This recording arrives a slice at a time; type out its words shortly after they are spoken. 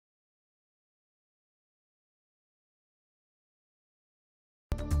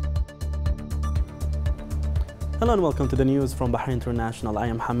Hello and welcome to the news from Bahrain International. I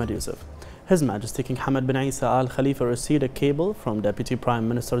am Hamad Yusuf. His Majesty King Hamad bin Isa Al Khalifa received a cable from Deputy Prime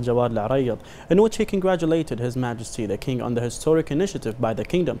Minister Jawad Al-Arayyad in which he congratulated His Majesty the King on the historic initiative by the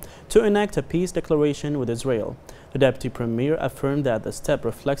Kingdom to enact a peace declaration with Israel. The Deputy Premier affirmed that the step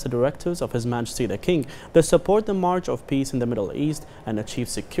reflects the directives of His Majesty the King that support the march of peace in the Middle East and achieve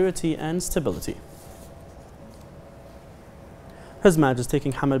security and stability. His Majesty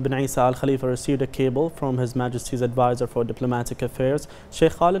King Hamad bin Isa Al Khalifa received a cable from His Majesty's Advisor for Diplomatic Affairs,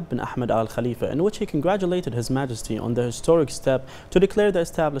 Sheikh Khalid bin Ahmed Al Khalifa, in which he congratulated His Majesty on the historic step to declare the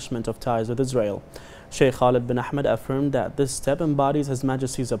establishment of ties with Israel. Sheikh Khalid bin Ahmed affirmed that this step embodies His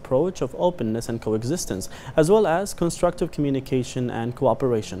Majesty's approach of openness and coexistence, as well as constructive communication and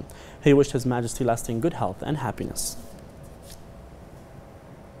cooperation. He wished His Majesty lasting good health and happiness.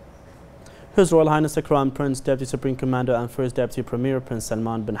 His Royal Highness the Crown Prince, Deputy Supreme Commander and First Deputy Premier Prince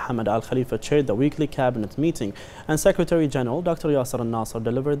Salman bin Hamad Al Khalifa chaired the weekly cabinet meeting, and Secretary General Dr. Yasser Al Nasser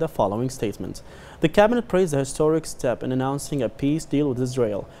delivered the following statement. The cabinet praised the historic step in announcing a peace deal with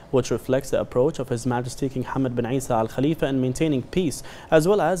Israel, which reflects the approach of His Majesty King Hamad bin Isa Al Khalifa in maintaining peace, as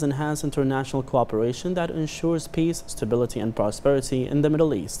well as enhanced international cooperation that ensures peace, stability and prosperity in the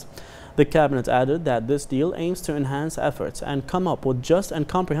Middle East. The cabinet added that this deal aims to enhance efforts and come up with just and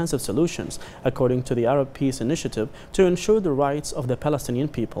comprehensive solutions, according to the Arab Peace Initiative, to ensure the rights of the Palestinian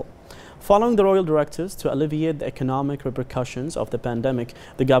people. Following the royal directives to alleviate the economic repercussions of the pandemic,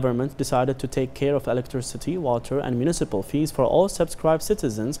 the government decided to take care of electricity, water and municipal fees for all subscribed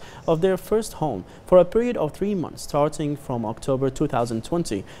citizens of their first home for a period of 3 months starting from October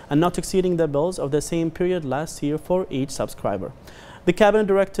 2020 and not exceeding the bills of the same period last year for each subscriber. The cabinet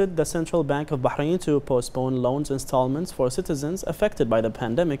directed the Central Bank of Bahrain to postpone loans installments for citizens affected by the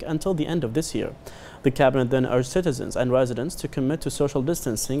pandemic until the end of this year. The cabinet then urged citizens and residents to commit to social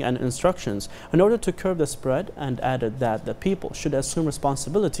distancing and instructions in order to curb the spread, and added that the people should assume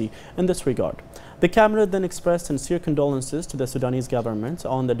responsibility in this regard. The cabinet then expressed sincere condolences to the Sudanese government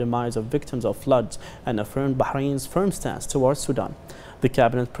on the demise of victims of floods and affirmed Bahrain's firm stance towards Sudan. The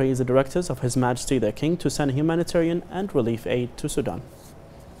cabinet praised the directives of His Majesty the King to send humanitarian and relief aid to Sudan.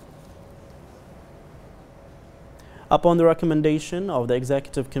 Upon the recommendation of the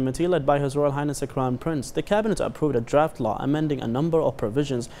Executive Committee led by His Royal Highness the Crown Prince, the Cabinet approved a draft law amending a number of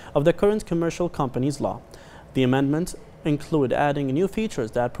provisions of the current Commercial Companies Law. The amendments include adding new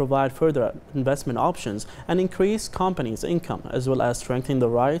features that provide further investment options and increase companies' income, as well as strengthening the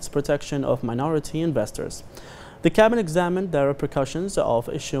rights protection of minority investors. The Cabinet examined the repercussions of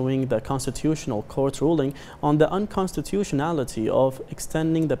issuing the Constitutional Court ruling on the unconstitutionality of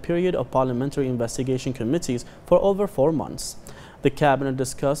extending the period of parliamentary investigation committees for over 4 months. The Cabinet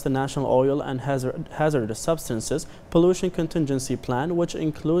discussed the National Oil and Hazardous Substances Pollution Contingency Plan, which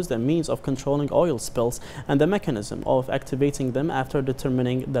includes the means of controlling oil spills and the mechanism of activating them after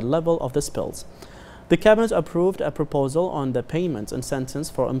determining the level of the spills. The Cabinet approved a proposal on the payment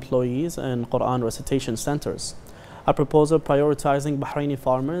incentives for employees in Quran recitation centers. A proposal prioritizing Bahraini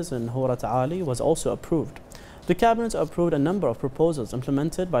farmers in Hurat Ali was also approved. The Cabinet approved a number of proposals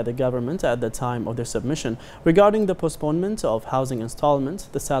implemented by the government at the time of their submission regarding the postponement of housing installments,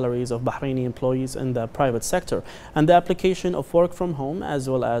 the salaries of Bahraini employees in the private sector, and the application of work from home, as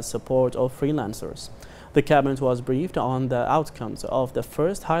well as support of freelancers. The Cabinet was briefed on the outcomes of the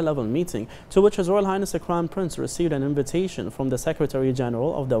first high-level meeting, to which His Royal Highness the Crown Prince received an invitation from the Secretary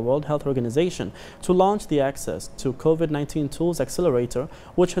General of the World Health Organization to launch the Access to COVID-19 Tools Accelerator,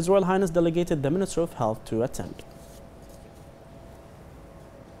 which His Royal Highness delegated the Minister of Health to attend.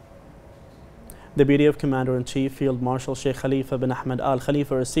 The BDF Commander-in-Chief Field Marshal Sheikh Khalifa bin Ahmed Al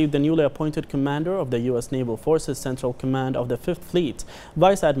Khalifa received the newly appointed Commander of the U.S. Naval Forces Central Command of the 5th Fleet,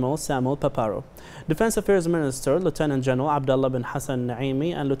 Vice Admiral Samuel Paparo. Defense Affairs Minister Lieutenant General Abdullah bin Hassan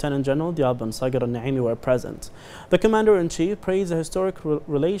Naimi and Lieutenant General Diab bin Sagar Naimi were present. The Commander-in-Chief praised the historic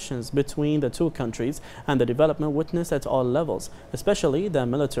relations between the two countries and the development witnessed at all levels, especially the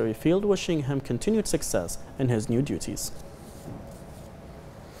military field, wishing him continued success in his new duties.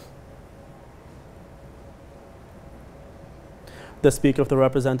 The Speaker of the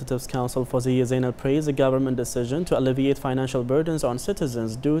Representatives Council, Fawzia Zainal, praised the government decision to alleviate financial burdens on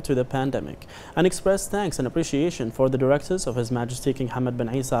citizens due to the pandemic and expressed thanks and appreciation for the directives of His Majesty King Hamad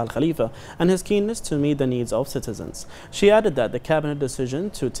bin Isa Al Khalifa and his keenness to meet the needs of citizens. She added that the Cabinet decision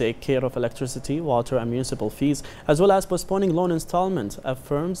to take care of electricity, water and municipal fees, as well as postponing loan installments,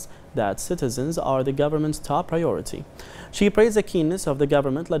 affirms that citizens are the government's top priority. She praised the keenness of the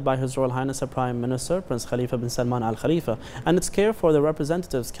government led by His Royal Highness the Prime Minister Prince Khalifa bin Salman Al Khalifa and its care for the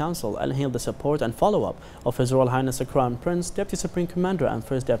Representatives Council, and hailed the support and follow-up of His Royal Highness the Crown Prince, Deputy Supreme Commander and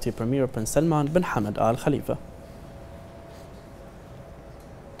First Deputy Premier Prince Salman bin Hamad Al Khalifa.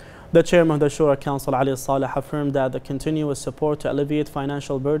 The chairman of the Shura Council, Ali Saleh, affirmed that the continuous support to alleviate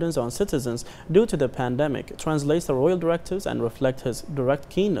financial burdens on citizens due to the pandemic translates the royal directives and reflects his direct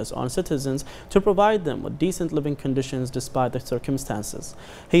keenness on citizens to provide them with decent living conditions despite the circumstances.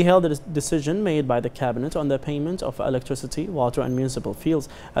 He hailed the decision made by the cabinet on the payment of electricity, water and municipal fees,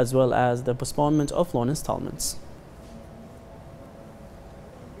 as well as the postponement of loan installments.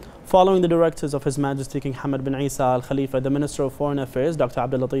 Following the directives of His Majesty King Hamad bin Isa Al Khalifa, the Minister of Foreign Affairs, Dr.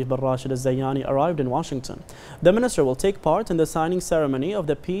 Abdul Latif bin Rashid Al Zayani, arrived in Washington. The minister will take part in the signing ceremony of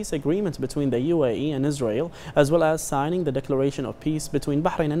the peace agreement between the UAE and Israel, as well as signing the declaration of peace between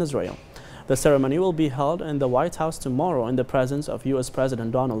Bahrain and Israel. The ceremony will be held in the White House tomorrow in the presence of U.S.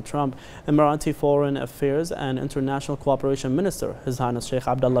 President Donald Trump, Emirati Foreign Affairs and International Cooperation Minister, His Highness Sheikh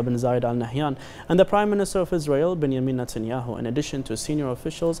Abdullah bin Zayed Al Nahyan, and the Prime Minister of Israel, Benjamin Netanyahu, in addition to senior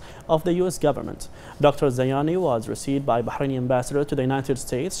officials of the U.S. government. Dr. Zayani was received by Bahraini Ambassador to the United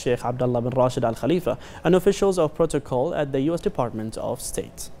States, Sheikh Abdullah bin Rashid Al Khalifa, and officials of protocol at the U.S. Department of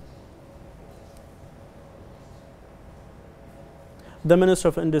State. The Minister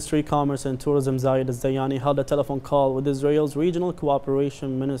of Industry, Commerce and Tourism, Zayed Al-Zayani, held a telephone call with Israel's Regional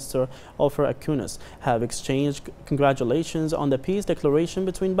Cooperation Minister, Ofer Akunis, have exchanged congratulations on the peace declaration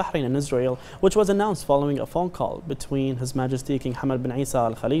between Bahrain and Israel, which was announced following a phone call between His Majesty King Hamad bin Isa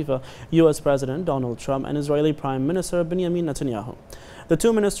Al Khalifa, U.S. President Donald Trump, and Israeli Prime Minister Benjamin Netanyahu. The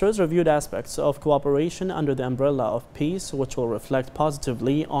two ministers reviewed aspects of cooperation under the umbrella of peace, which will reflect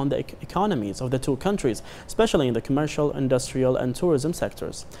positively on the economies of the two countries, especially in the commercial, industrial, and tourism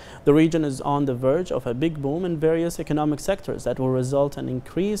sectors. The region is on the verge of a big boom in various economic sectors that will result in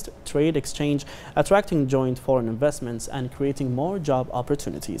increased trade exchange, attracting joint foreign investments, and creating more job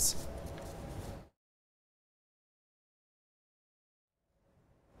opportunities.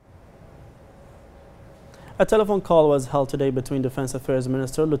 A telephone call was held today between Defense Affairs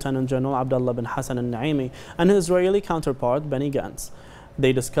Minister Lieutenant General Abdullah bin Hassan al-Naimi and his Israeli counterpart Benny Gantz.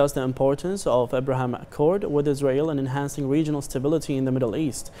 They discussed the importance of Abraham Accord with Israel in enhancing regional stability in the Middle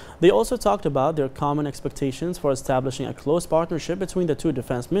East. They also talked about their common expectations for establishing a close partnership between the two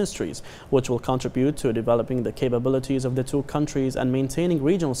defense ministries, which will contribute to developing the capabilities of the two countries and maintaining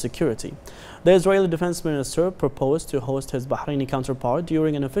regional security. The Israeli defense minister proposed to host his Bahraini counterpart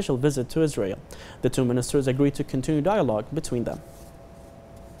during an official visit to Israel. The two ministers agreed to continue dialogue between them.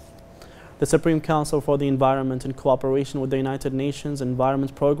 The Supreme Council for the Environment, in cooperation with the United Nations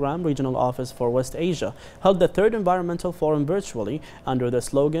Environment Programme Regional Office for West Asia, held the third environmental forum virtually under the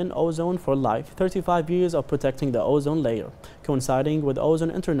slogan Ozone for Life, 35 years of protecting the ozone layer, coinciding with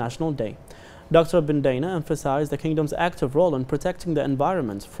Ozone International Day. Dr. bin Dana emphasized the kingdom's active role in protecting the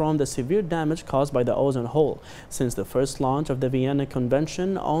environment from the severe damage caused by the ozone hole since the first launch of the Vienna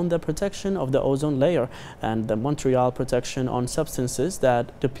Convention on the Protection of the Ozone Layer and the Montreal Protection on Substances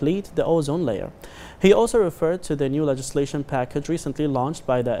that Deplete the Ozone Layer. He also referred to the new legislation package recently launched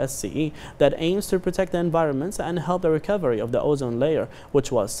by the SCE that aims to protect the environment and help the recovery of the ozone layer,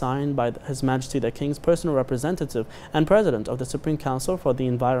 which was signed by His Majesty the King's personal representative and President of the Supreme Council for the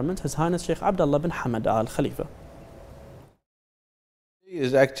Environment, His Highness Sheikh Abdullah bin Hamad Al Khalifa. Today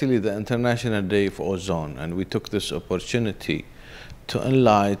is actually the International Day for Ozone, and we took this opportunity to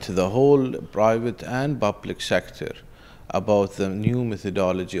enlighten the whole private and public sector about the new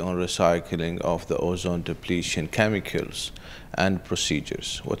methodology on recycling of the ozone depletion chemicals and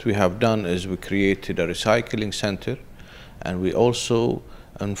procedures. What we have done is we created a recycling center, and we also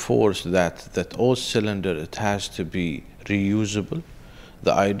enforced that all cylinder, it has to be reusable.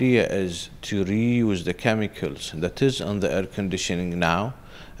 The idea is to reuse the chemicals that is on the air conditioning now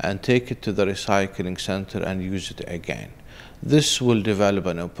and take it to the recycling center and use it again. This will develop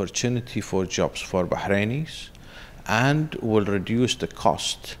an opportunity for jobs for Bahrainis and will reduce the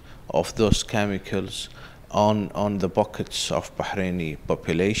cost of those chemicals on the pockets of Bahraini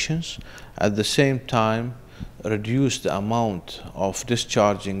populations. At the same time, reduce the amount of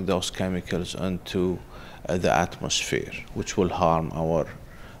discharging those chemicals into the atmosphere, which will harm our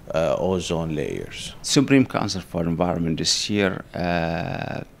ozone layers. Supreme Council for Environment this year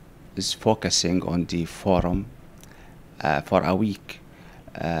is focusing on the forum for a week,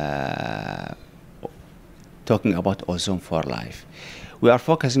 talking about ozone for life. We are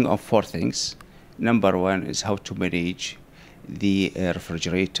focusing on 4 things. Number 1 is how to manage the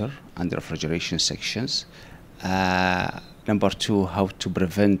refrigerator and the refrigeration sections. Number 2, how to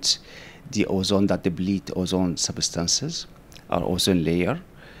prevent the ozone that deplete ozone substances or ozone layer.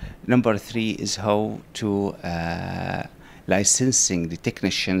 Number 3 is how to licensing the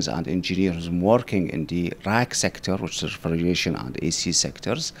technicians and engineers working in the rack sector, which is refrigeration and AC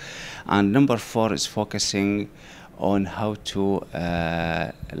sectors. And number 4 is focusing on how to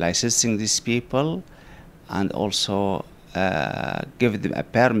licensing these people and also give them a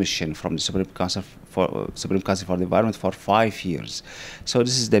permission from the Supreme Council for the Environment for 5 years. So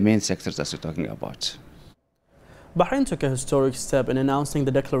this is the main sectors that we're talking about. Bahrain took a historic step in announcing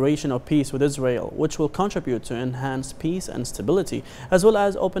the declaration of peace with Israel, which will contribute to enhanced peace and stability, as well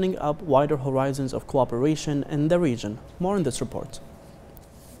as opening up wider horizons of cooperation in the region. More in this report.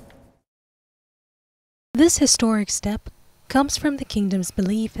 This historic step comes from the kingdom's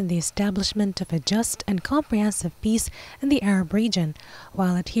belief in the establishment of a just and comprehensive peace in the Arab region,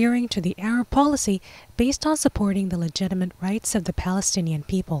 while adhering to the Arab policy based on supporting the legitimate rights of the Palestinian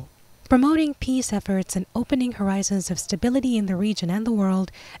people. Promoting peace efforts and opening horizons of stability in the region and the world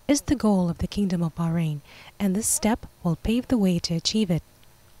is the goal of the Kingdom of Bahrain, and this step will pave the way to achieve it.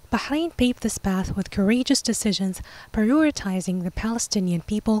 Bahrain paved this path with courageous decisions, prioritizing the Palestinian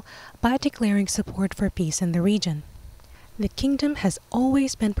people by declaring support for peace in the region. The kingdom has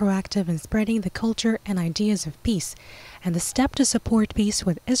always been proactive in spreading the culture and ideas of peace, and the step to support peace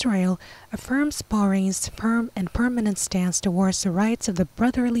with Israel affirms Bahrain's firm and permanent stance towards the rights of the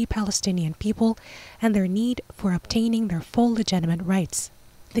brotherly Palestinian people and their need for obtaining their full legitimate rights.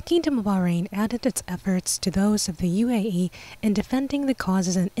 The Kingdom of Bahrain added its efforts to those of the UAE in defending the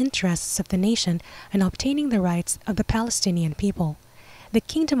causes and interests of the nation and obtaining the rights of the Palestinian people. The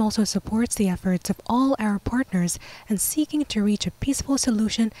kingdom also supports the efforts of all Arab partners in seeking to reach a peaceful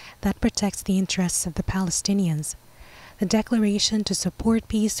solution that protects the interests of the Palestinians. The declaration to support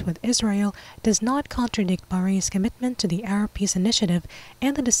peace with Israel does not contradict Bahrain's commitment to the Arab Peace Initiative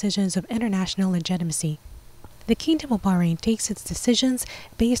and the decisions of international legitimacy. The Kingdom of Bahrain takes its decisions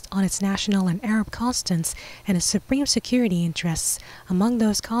based on its national and Arab constants and its supreme security interests. Among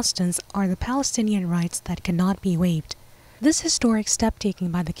those constants are the Palestinian rights that cannot be waived. This historic step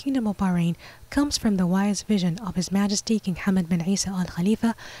taken by the Kingdom of Bahrain comes from the wise vision of His Majesty King Hamad bin Isa Al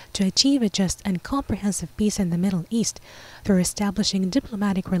Khalifa to achieve a just and comprehensive peace in the Middle East through establishing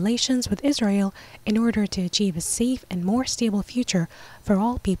diplomatic relations with Israel in order to achieve a safe and more stable future for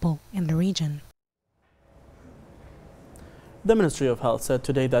all people in the region. The Ministry of Health said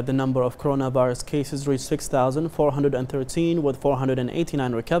today that the number of coronavirus cases reached 6,413 with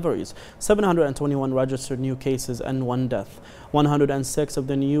 489 recoveries, 721 registered new cases and 1 death. 106 of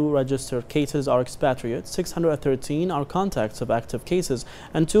the new registered cases are expatriates, 613 are contacts of active cases,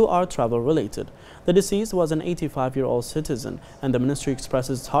 and 2 are travel-related. The deceased was an 85-year-old citizen, and the ministry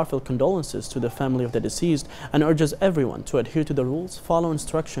expresses its heartfelt condolences to the family of the deceased and urges everyone to adhere to the rules, follow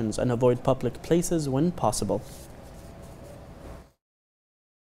instructions, and avoid public places when possible.